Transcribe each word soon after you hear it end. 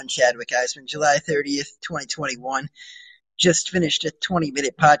Chadwick Eisman, July 30th, 2021. Just finished a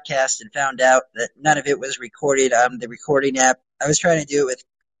 20-minute podcast and found out that none of it was recorded on the recording app. I was trying to do it with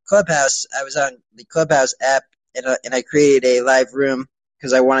Clubhouse. I was on the Clubhouse app and I created a live room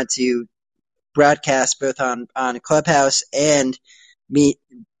because I wanted to broadcast both on Clubhouse and me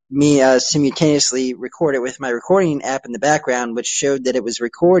simultaneously record it with my recording app in the background, which showed that it was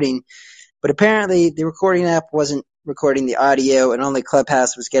recording. But apparently the recording app wasn't recording the audio and only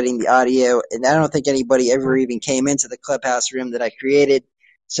Clubhouse was getting the audio. And I don't think anybody ever even came into the Clubhouse room that I created.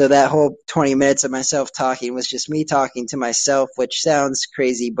 So that whole 20 minutes of myself talking was just me talking to myself, which sounds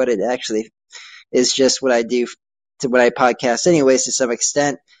crazy, but it actually is just what I do to what I podcast anyways to some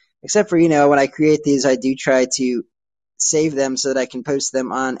extent. Except for, when I create these, I do try to save them so that I can post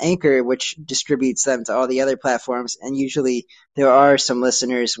them on Anchor, which distributes them to all the other platforms. And usually there are some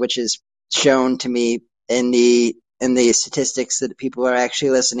listeners, which is shown to me in the statistics that people are actually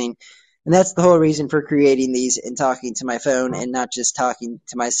listening. And that's the whole reason for creating these and talking to my phone and not just talking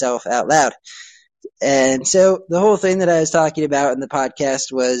to myself out loud. And so the whole thing that I was talking about in the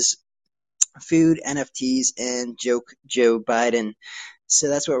podcast was food, NFTs, and joke Joe Biden. So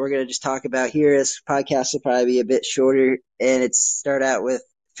that's what we're going to just talk about here. This podcast will probably be a bit shorter, and it's start out with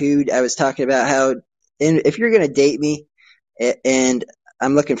food. I was talking about how, and if you're going to date me, and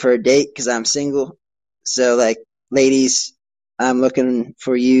I'm looking for a date because I'm single, so like ladies, I'm looking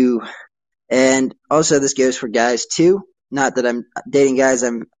for you, and also this goes for guys too. Not that I'm dating guys.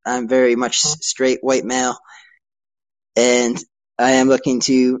 I'm very much straight white male, and I am looking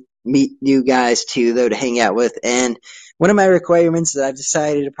to meet new guys too, though, to hang out with. And one of my requirements that I've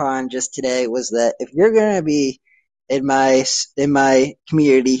decided upon just today was that if you're going to be in my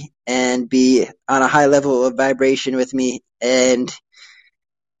community and be on a high level of vibration with me and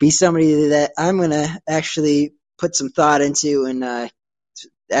be somebody that I'm going to actually put some thought into and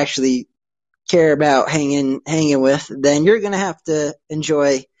actually care about hanging with, then you're going to have to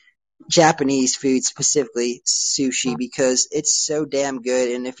enjoy Japanese food, specifically sushi, because it's so damn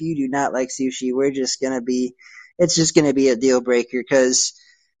good. And if you do not like sushi, it's just gonna be a deal breaker, because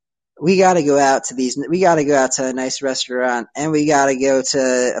we gotta go out to a nice restaurant, and we gotta go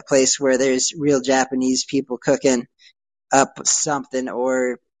to a place where there's real Japanese people cooking up something,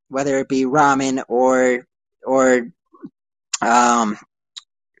 or whether it be ramen or raw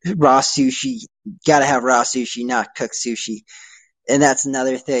sushi. Gotta have raw sushi, not cooked sushi. And that's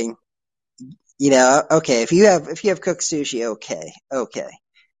another thing. Okay, if you have cooked sushi, okay.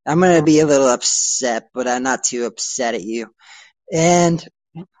 I'm gonna be a little upset, but I'm not too upset at you. And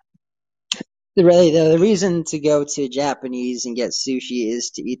the reason to go to Japanese and get sushi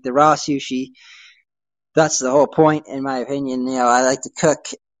is to eat the raw sushi. That's the whole point, in my opinion. I like to cook.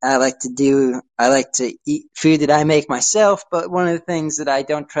 I like to eat food that I make myself, but one of the things that I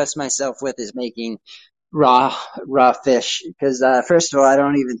don't trust myself with is making raw fish, because first of all, I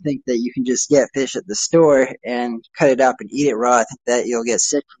don't even think that you can just get fish at the store and cut it up and eat it raw. I think that you'll get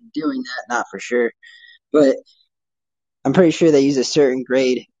sick from doing that, not for sure, but I'm pretty sure they use a certain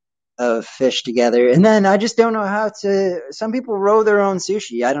grade of fish together. And then I just don't know how to. Some people roll their own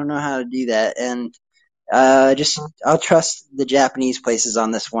sushi. I don't know how to do that, and I'll trust the Japanese places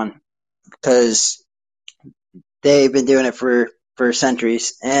on this one, because they've been doing it for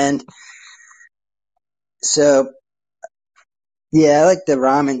centuries. And so yeah, I like the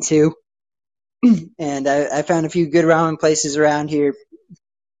ramen too. And I found a few good ramen places around here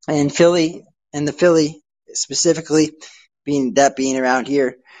in Philly, and the Philly specifically being around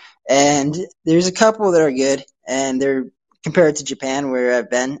here. And there's a couple that are good, and they're compared to Japan where I've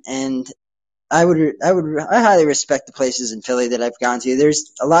been. And I highly respect the places in Philly that I've gone to.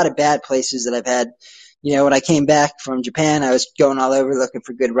 There's a lot of bad places that I've had. When I came back from Japan, I was going all over looking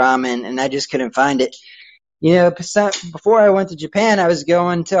for good ramen, and I just couldn't find it. Before I went to Japan, I was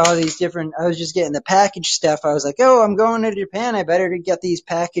going to all these I was just getting the packaged stuff. I was like, oh, I'm going to Japan. I better get these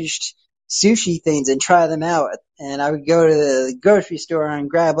packaged sushi things and try them out. And I would go to the grocery store and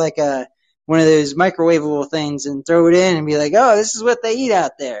grab like one of those microwavable things and throw it in and be like, oh, this is what they eat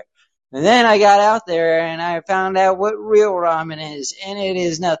out there. And then I got out there and I found out what real ramen is. And it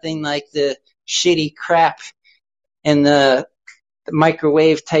is nothing like the shitty crap and the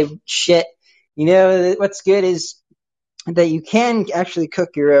microwave type shit. What's good is that you can actually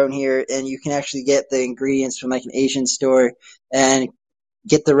cook your own here, and you can actually get the ingredients from like an Asian store and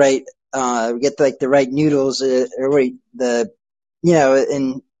get the right, the right noodles, and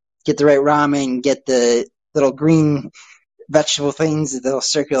get the right ramen, get the little green vegetable things, the little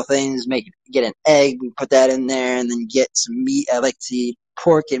circular things, get an egg, and put that in there, and then get some meat. I like to eat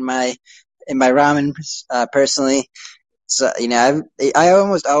pork in my ramen, personally. So, I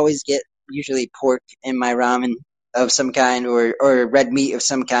almost always get usually pork in my ramen of some kind, or red meat of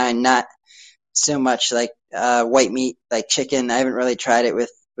some kind, not so much like white meat, like chicken. I haven't really tried it with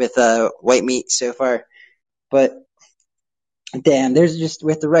white meat so far, but damn, there's just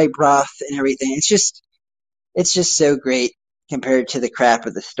with the right broth and everything, it's just so great compared to the crap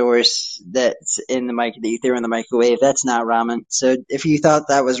of the stores that's in the mic that you throw in the microwave. That's not ramen. So if you thought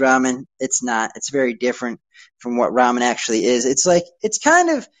that was ramen, it's not. It's very different from what ramen actually is. It's like it's kind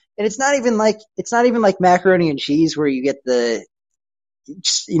of, and it's not even like macaroni and cheese where you get the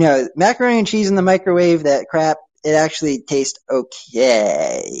macaroni and cheese in the microwave. That crap. It actually tastes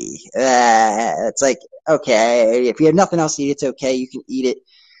okay. It's like okay. If you have nothing else to eat, it's okay. You can eat it,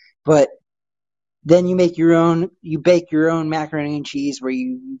 but then you bake your own macaroni and cheese where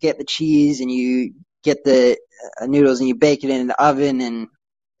you get the cheese and you get the noodles and you bake it in the oven, and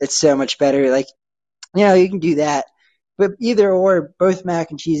it's so much better. Like, you can do that. But either or, both mac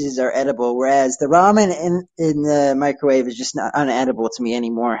and cheeses are edible, whereas the ramen in the microwave is just not unedible to me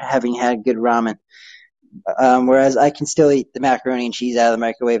anymore, having had good ramen. Whereas I can still eat the macaroni and cheese out of the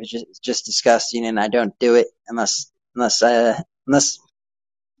microwave. It's just disgusting, and I don't do it unless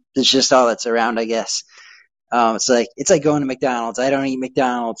it's just all that's around, I guess. It's like going to McDonald's. I don't eat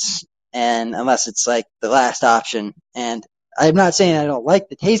McDonald's, and unless it's like the last option. And I'm not saying I don't like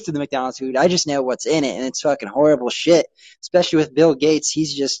the taste of the McDonald's food. I just know what's in it, and it's fucking horrible shit. Especially with Bill Gates.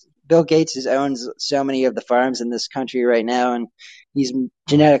 Bill Gates owns so many of the farms in this country right now, and he's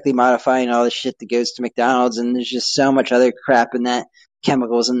genetically modifying all the shit that goes to McDonald's. And there's just so much other crap in that,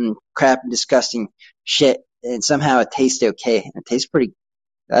 chemicals and crap and disgusting shit. And somehow it tastes okay. It tastes pretty.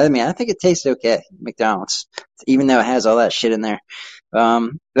 I mean, I think it tastes okay, McDonald's, even though it has all that shit in there.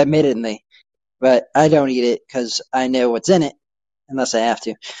 Admittedly, but I don't eat it because I know what's in it, unless I have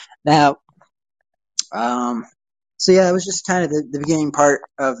to. Now, so yeah, it was just kind of the beginning part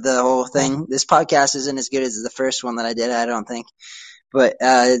of the whole thing. This podcast isn't as good as the first one that I did, I don't think, but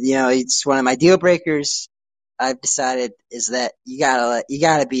it's one of my deal breakers. I've decided is that you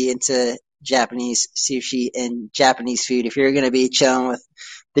gotta be into Japanese sushi and Japanese food if you're gonna be chilling with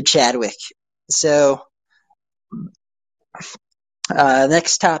the Chadwick. So,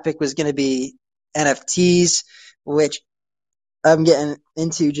 next topic was going to be NFTs, which I'm getting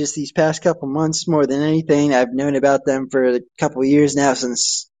into just these past couple months more than anything. I've known about them for a couple of years now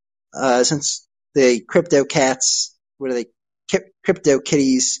since the crypto cats, what are they, crypto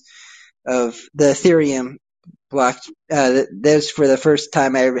kitties of the Ethereum block. Those for the first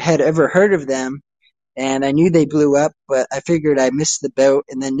time I had ever heard of them, and I knew they blew up, but I figured I missed the boat,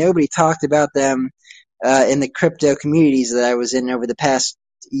 and then nobody talked about them in the crypto communities that I was in over the past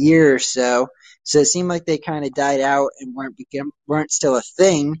year or so. So it seemed like they kind of died out and weren't still a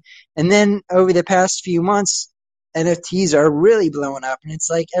thing. And then over the past few months, NFTs are really blowing up, and it's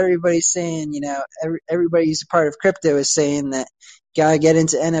like everybody's saying, everybody who's a part of crypto is saying that gotta get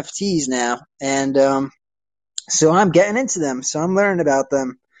into NFTs now, and so I'm getting into them. So I'm learning about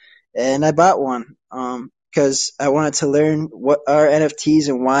them, and I bought one because I wanted to learn what are NFTs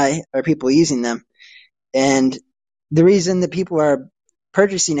and why are people using them. And the reason that people are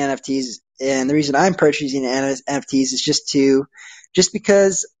purchasing NFTs and the reason I'm purchasing NFTs is just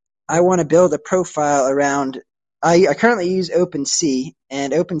because I want to build a profile around. I currently use OpenSea,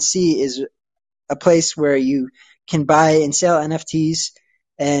 and OpenSea is a place where you can buy and sell NFTs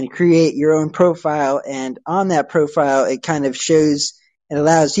and create your own profile. And on that profile, it kind of shows and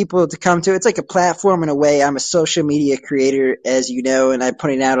allows people to come to. It's like a platform in a way. I'm a social media creator, as you know, and I'm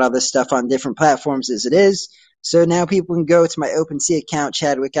putting out all this stuff on different platforms as it is. So now people can go to my OpenSea account,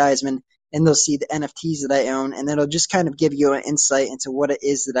 Chadwick Eisman, and they'll see the NFTs that I own, and it'll just kind of give you an insight into what it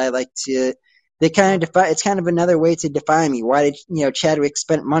is that I like to. They kind of define. It's kind of another way to define me. Why did Chadwick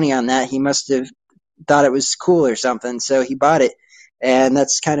spent money on that? He must have thought it was cool or something, so he bought it. And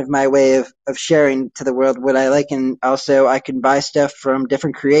that's kind of my way of sharing to the world what I like. And also I can buy stuff from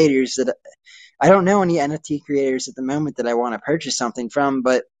different creators that I don't know any NFT creators at the moment that I want to purchase something from,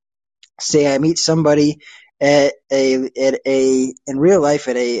 but say I meet somebody in real life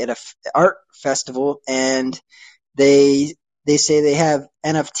at a art festival, and they say they have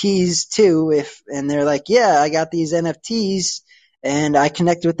NFTs too, and they're like, yeah, I got these NFTs, and I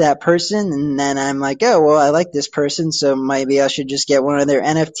connect with that person, and then I'm like, oh, well, I like this person, so maybe I should just get one of their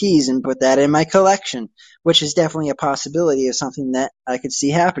NFTs and put that in my collection, which is definitely a possibility of something that I could see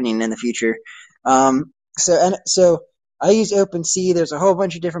happening in the future. So I use OpenSea. There's a whole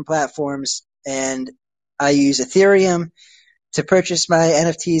bunch of different platforms, and I use Ethereum to purchase my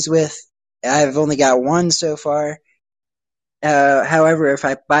NFTs with. I've only got one so far. However, if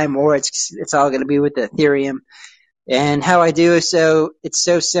I buy more, it's all going to be with the Ethereum. And how I do so, it's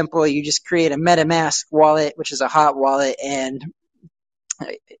so simple. You just create a MetaMask wallet, which is a hot wallet, and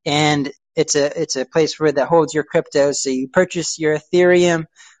it's a place where that holds your crypto. So you purchase your Ethereum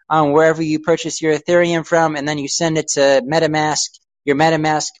wherever you purchase your Ethereum from, and then you send it to MetaMask, your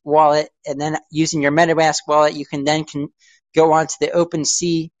MetaMask wallet, and then using your MetaMask wallet, you can then go onto the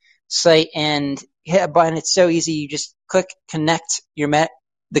OpenSea site and hit a button. It's so easy. You just click connect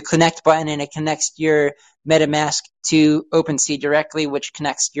the connect button, and it connects your MetaMask to OpenSea directly, which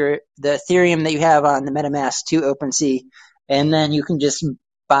connects the Ethereum that you have on the MetaMask to OpenSea, and then you can just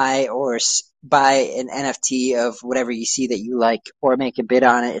buy an NFT of whatever you see that you like, or make a bid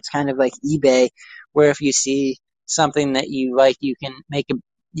on it. It's kind of like eBay, where if you see something that you like, you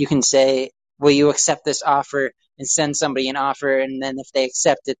can say, "Will you accept this offer?" and send somebody an offer, and then if they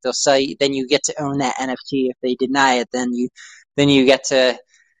accept it, they'll sell you. Then you get to own that NFT. If they deny it, then you get to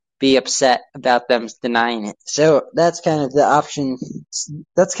be upset about them denying it. So that's kind of the option.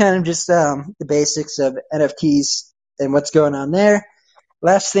 That's kind of just the basics of NFTs and what's going on there.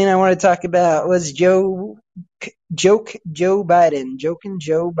 Last thing I want to talk about was Joe Biden. Joking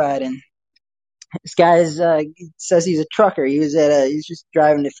Joe Biden. This guy says he's a trucker. He's just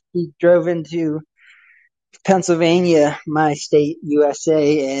driving. He drove into Pennsylvania, my state,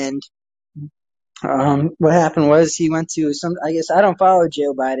 USA, and what happened was he went to some. I guess I don't follow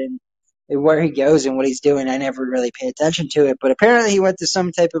Joe Biden and where he goes and what he's doing. I never really pay attention to it, but apparently he went to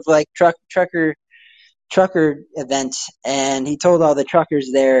some type of like trucker event, and he told all the truckers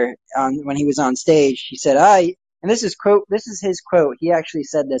there when he was on stage. He said, and this is his quote. He actually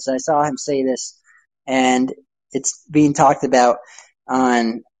said this. I saw him say this, and it's being talked about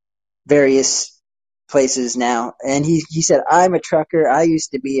on various places now. And he said, "I'm a trucker. I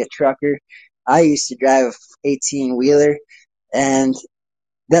used to be a trucker. I used to drive a 18-wheeler, and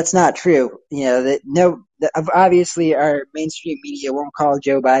that's not true. Obviously our mainstream media won't call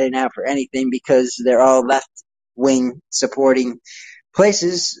Joe Biden out for anything because they're all left wing supporting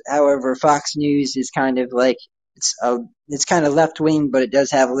places. However, Fox News is kind of like it's kind of left wing, but it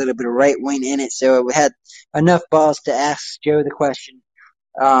does have a little bit of right wing in it. So it had enough balls to ask Joe the question.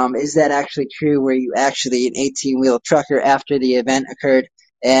 Is that actually true? Were you actually an 18-wheel trucker after the event occurred?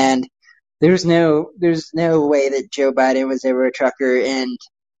 And there's no way that Joe Biden was ever a trucker, and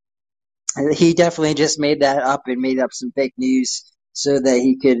he definitely just made that up and made up some fake news so that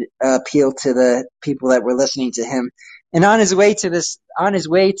he could appeal to the people that were listening to him. And on his way to this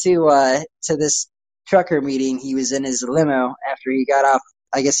trucker meeting, he was in his limo after he got off.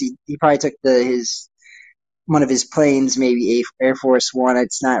 I guess he probably took one of his planes, maybe Air Force One.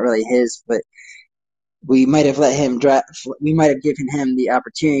 It's not really his, but we might have let him drive. We might have given him the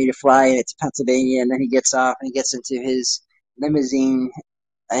opportunity to fly it to Pennsylvania, and then he gets off and he gets into his limousine,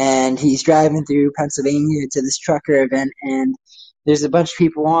 and he's driving through Pennsylvania to this trucker event, and there's a bunch of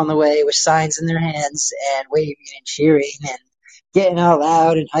people on the way with signs in their hands and waving and cheering and getting all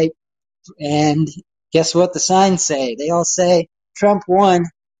loud and hype. And guess what the signs say? They all say Trump won,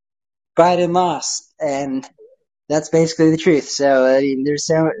 Biden lost, and that's basically the truth. So I mean,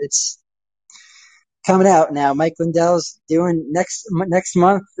 it's coming out now. Mike Lindell's doing next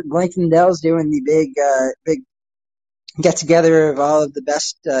month. Mike Lindell's doing the big get together of all of the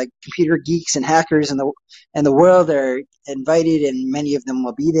best computer geeks and hackers in the world are invited, and many of them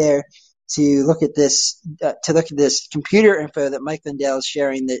will be there to look at this computer info that Mike Lindell is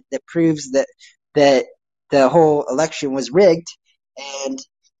sharing that proves that the whole election was rigged. And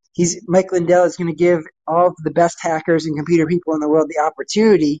Mike Lindell is going to give all of the best hackers and computer people in the world the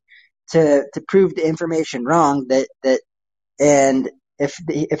opportunity to prove the information wrong. And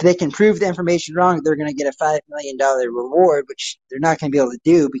if they can prove the information wrong, they're going to get a $5 million reward, which they're not going to be able to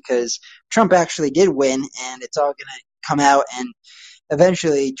do because Trump actually did win, and it's all going to come out. And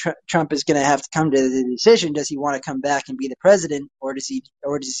eventually, Trump is going to have to come to the decision: does he want to come back and be the president, or does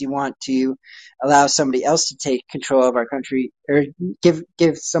he want to allow somebody else to take control of our country, or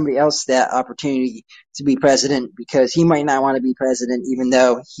give somebody else that opportunity to be president? Because he might not want to be president, even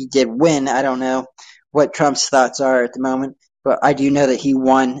though he did win. I don't know what Trump's thoughts are at the moment, but I do know that he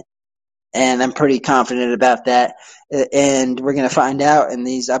won, and I'm pretty confident about that. And we're going to find out in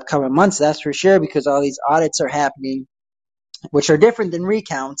these upcoming months, that's for sure, because all these audits are happening, which are different than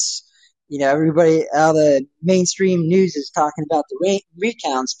recounts. All the mainstream news is talking about the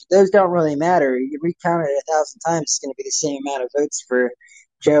recounts, but those don't really matter. You can recount it 1,000 times, it's going to be the same amount of votes for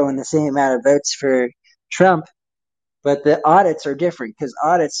Joe and the same amount of votes for Trump. But the audits are different, because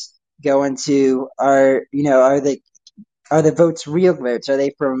audits go into are the votes real votes? Are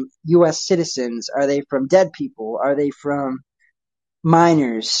they from U.S. citizens? Are they from dead people? Are they from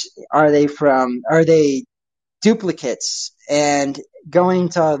minors? Are they duplicates. And going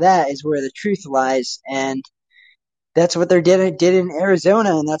to all that is where the truth lies. And that's what they did in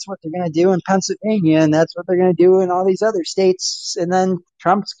Arizona, and that's what they're going to do in Pennsylvania, and that's what they're going to do in all these other states. And then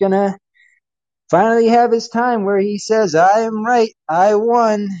Trump's going to finally have his time where he says, I am right. I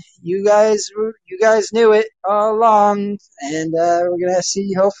won. You guys knew it all along. And we're going to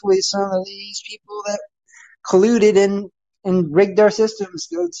see, hopefully, some of these people that colluded and rigged our systems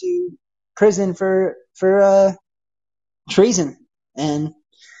go to prison for treason. And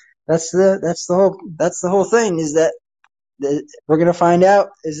that's the whole thing, is that we're going to find out,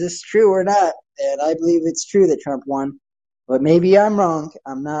 is this true or not? And I believe it's true that Trump won, but maybe I'm wrong.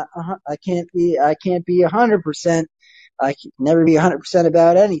 I'm not. I can't be 100%. I can never be 100%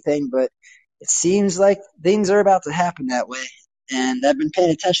 about anything, but it seems like things are about to happen that way, and I've been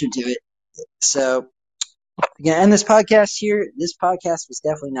paying attention to it. So, again, and this podcast was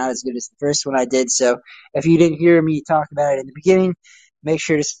definitely not as good as the first one I did. So, if you didn't hear me talk about it in the beginning, make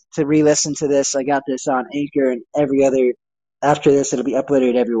sure to re-listen to this. I got this on Anchor and every other. After this, it'll be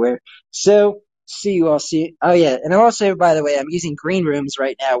uploaded everywhere. So, see you all soon. Oh yeah, and also, by the way, I'm using Green Rooms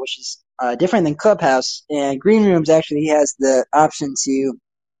right now, which is different than Clubhouse. And Green Rooms actually has the option to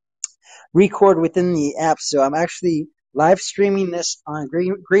record within the app. So I'm actually live streaming this on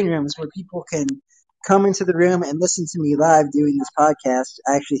Green Rooms, where people can come into the room and listen to me live doing this podcast.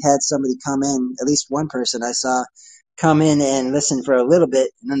 I actually had somebody come in, at least one person I saw come in and listen for a little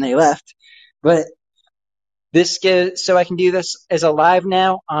bit, and then they left. But this goes, so I can do this as a live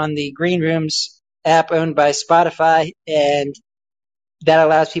now on the Green Rooms app owned by Spotify, and that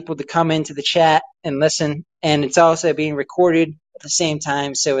allows people to come into the chat and listen. And it's also being recorded at the same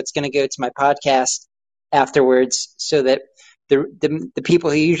time, so it's going to go to my podcast afterwards, so that the people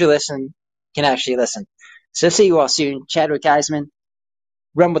who usually listen can actually listen. So see you all soon. Chadwick Eisman,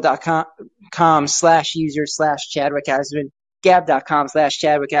 rumble.com/user/Chadwick Eisman,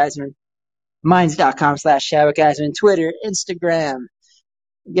 gab.com/Chadwick Eisman, minds.com/Chadwick Eisman, Twitter, Instagram.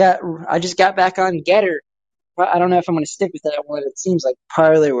 Yeah, I just got back on Getter. I don't know if I'm going to stick with that one. It seems like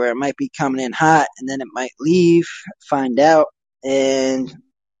Parler, where it might be coming in hot and then it might leave. Find out. And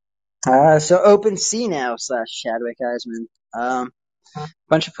so OpenSea now /Chadwick Eisman.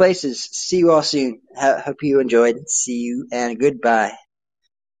 Bunch of places. See you all soon. Hope you enjoyed. See you and goodbye.